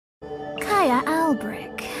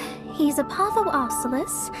Malbrick. He's a Pavo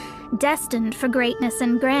Ocelus, destined for greatness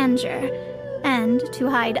and grandeur, and to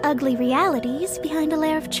hide ugly realities behind a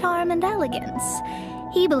layer of charm and elegance.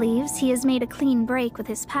 He believes he has made a clean break with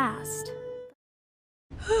his past.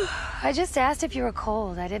 I just asked if you were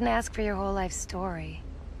cold. I didn't ask for your whole life story.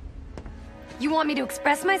 You want me to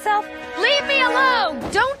express myself? Leave me alone!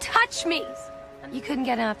 Don't touch me! You couldn't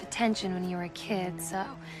get enough attention when you were a kid, so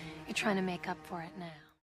you're trying to make up for it now.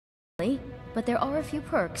 But there are a few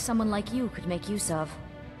perks someone like you could make use of.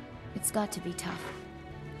 It's got to be tough.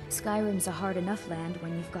 Skyrim's a hard enough land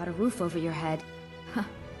when you've got a roof over your head.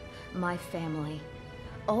 My family.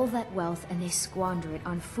 All that wealth and they squander it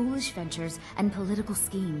on foolish ventures and political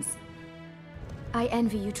schemes. I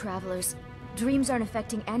envy you travelers. Dreams aren't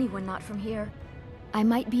affecting anyone not from here. I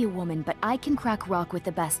might be a woman, but I can crack rock with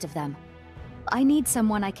the best of them. I need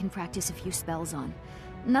someone I can practice a few spells on.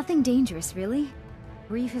 Nothing dangerous, really.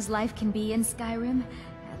 Brief as life can be in Skyrim,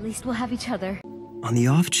 at least we'll have each other. On the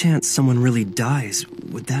off chance someone really dies,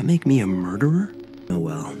 would that make me a murderer? Oh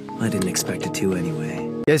well, I didn't expect it to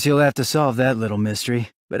anyway. Guess you'll have to solve that little mystery.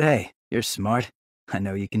 But hey, you're smart. I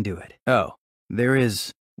know you can do it. Oh, there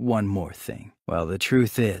is one more thing. Well, the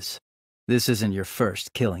truth is, this isn't your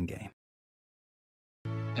first killing game.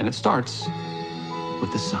 And it starts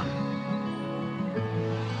with the sun.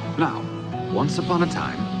 Now, once upon a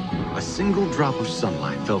time, a single drop of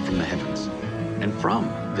sunlight fell from the heavens. And from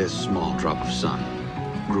this small drop of sun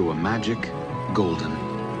grew a magic, golden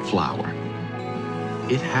flower.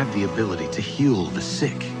 It had the ability to heal the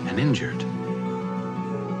sick and injured.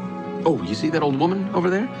 Oh, you see that old woman over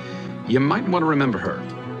there? You might want to remember her.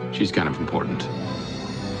 She's kind of important.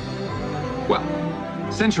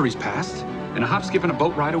 Well, centuries passed, and a hop, skip, and a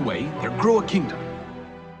boat ride away, there grew a kingdom.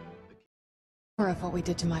 Of what we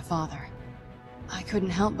did to my father. I couldn't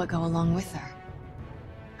help but go along with her.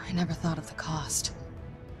 I never thought of the cost.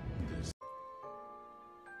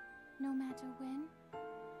 No matter when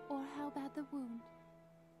or how bad the wound,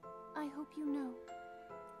 I hope you know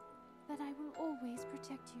that I will always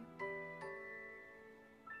protect you.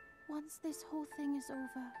 Once this whole thing is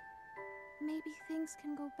over, maybe things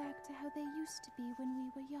can go back to how they used to be when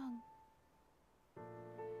we were young.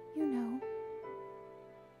 You know,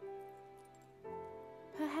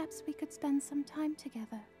 perhaps we could spend some time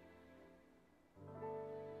together.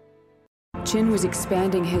 Qin was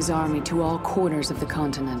expanding his army to all corners of the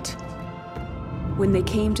continent. When they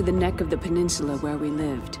came to the neck of the peninsula where we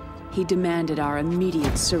lived, he demanded our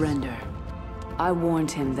immediate surrender. I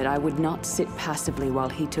warned him that I would not sit passively while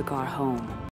he took our home.